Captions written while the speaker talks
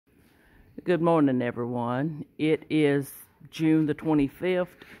Good morning, everyone. It is June the 25th,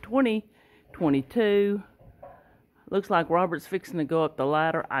 2022. Looks like Robert's fixing to go up the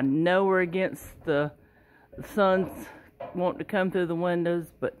ladder. I know we're against the sun's wanting to come through the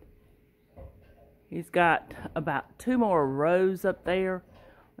windows, but he's got about 2 more rows up there.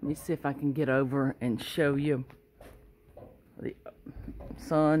 Let me see if I can get over and show you the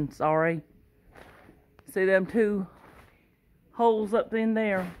sun. Sorry. See them 2 holes up in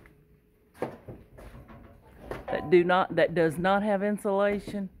there that does not have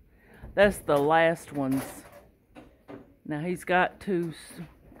insulation? That's the last ones. Now he's got to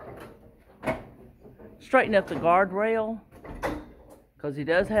straighten up the guardrail, because he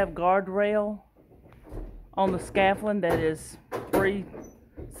does have guardrail on the scaffolding that is 3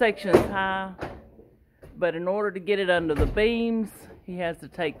 sections high, but in order to get it under the beams, he has to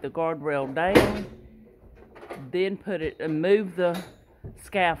take the guardrail down, then put it and move the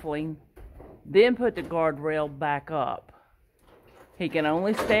scaffolding, then put the guardrail back up. He can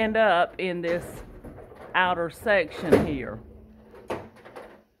only stand up in this outer section here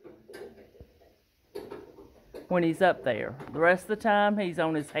when he's up there. The rest of the time he's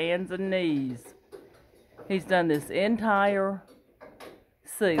on his hands and knees. He's done this entire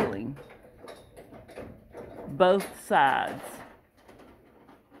ceiling, both sides.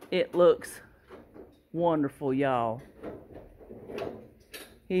 It looks wonderful, y'all.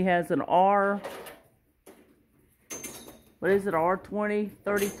 He has an R, what is it,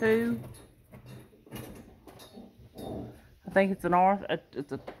 R2032? I think it's an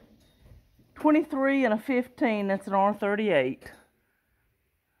it's a 23 and a 15, that's an R38.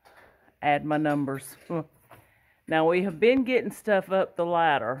 Add my numbers. Now we have been getting stuff up the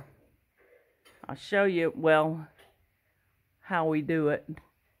ladder. I'll show you, well, how we do it.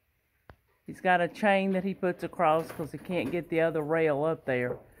 He's got a chain that he puts across because he can't get the other rail up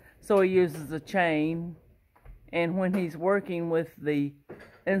there. So he uses a chain. And when he's working with the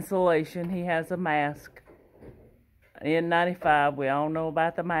insulation, he has a mask. N95, we all know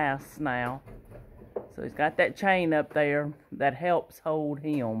about the masks now. So he's got that chain up there that helps hold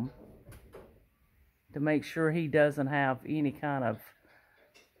him to make sure he doesn't have any kind of,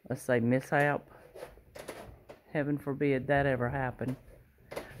 let's say, mishap. Heaven forbid that ever happen.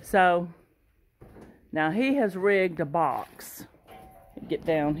 So now he has rigged a box. Get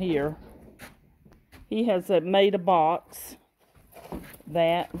down here. He has made a box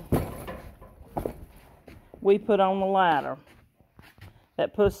that we put on the ladder.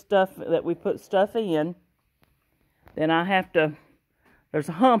 That we put stuff in. Then I have to, there's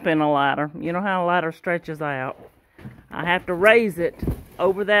a hump in a ladder. You know how a ladder stretches out. I have to raise it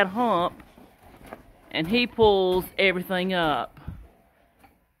over that hump, and he pulls everything up.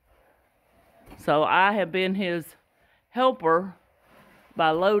 So I have been his helper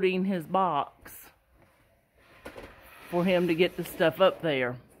by loading his box for him to get the stuff up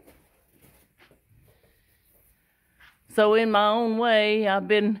there. So in my own way, I've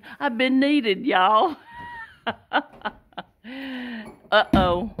been needed, y'all.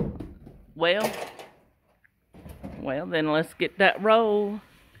 Uh-oh. Well, then let's get that roll.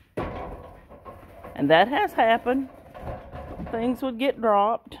 And that has happened. Things would get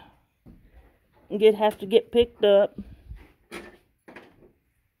dropped. Have to get picked up.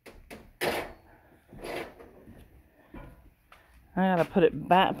 I gotta put it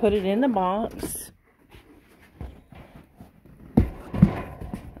back, put it in the box.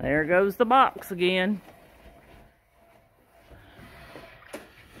 There goes the box again.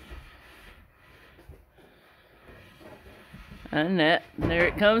 And there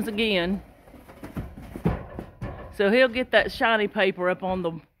it comes again. So he'll get that shiny paper up on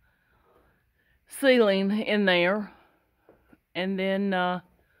the ceiling in there, and then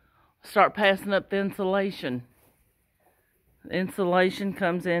start passing up the insulation. The insulation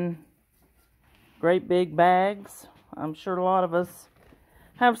comes in great big bags. I'm sure a lot of us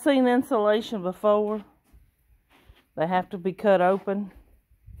have seen insulation before. They have to be cut open.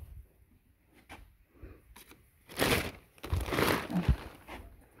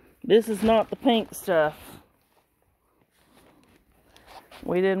 This is not the pink stuff.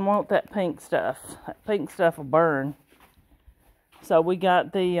 We didn't want that pink stuff. That pink stuff will burn. So we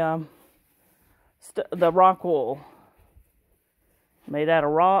got the rock wool, made out of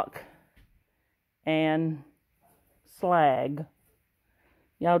rock and slag.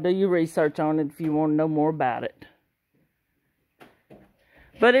 Y'all do your research on it if you want to know more about it.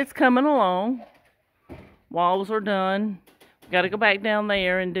 But it's coming along. Walls are done. Got to go back down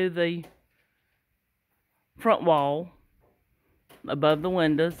there and do the front wall above the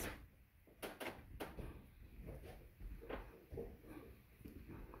windows.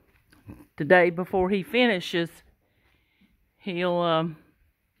 today before he finishes, he'll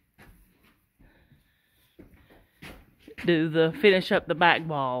finish up the back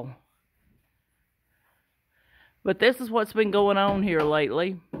wall. But this is what's been going on here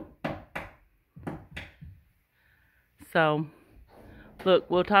lately. So, look,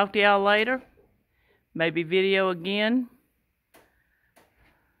 we'll talk to y'all later. Maybe video again.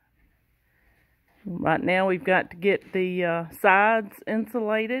 Right now we've got to get the sides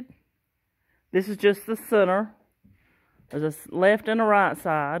insulated. This is just the center. There's a left and a right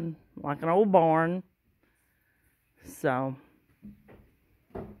side, like an old barn. So,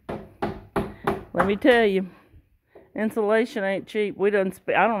 let me tell you, insulation ain't cheap. We done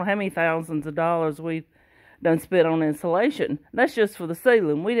spent, I don't know how many thousands of dollars we done spent on insulation. That's just for the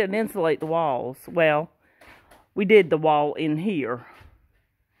ceiling. We didn't insulate the walls. Well, we did the wall in here.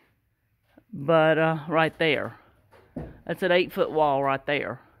 But, right there. That's an 8-foot wall right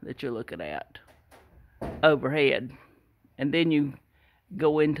there that you're looking at. Overhead. And then you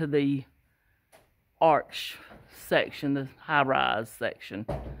go into the arch section, the high-rise section.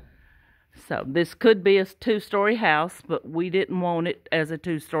 So, this could be a 2-story house, but we didn't want it as a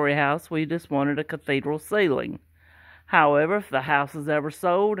 2-story house. We just wanted a cathedral ceiling. However, if the house is ever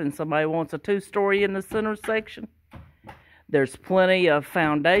sold and somebody wants a 2-story in the center section, there's plenty of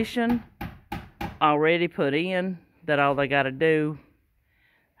foundation already put in that all they got to do,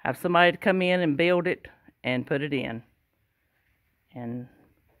 have somebody to come in and build it and put it in. And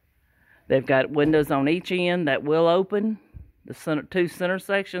they've got windows on each end that will open. The 2 center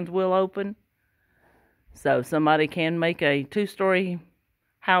sections will open. So somebody can make a 2-story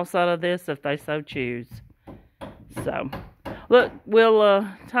house out of this if they so choose. So, look, we'll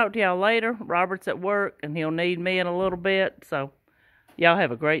talk to y'all later. Robert's at work and he'll need me in a little bit. So, y'all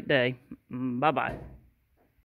have a great day. Bye-bye.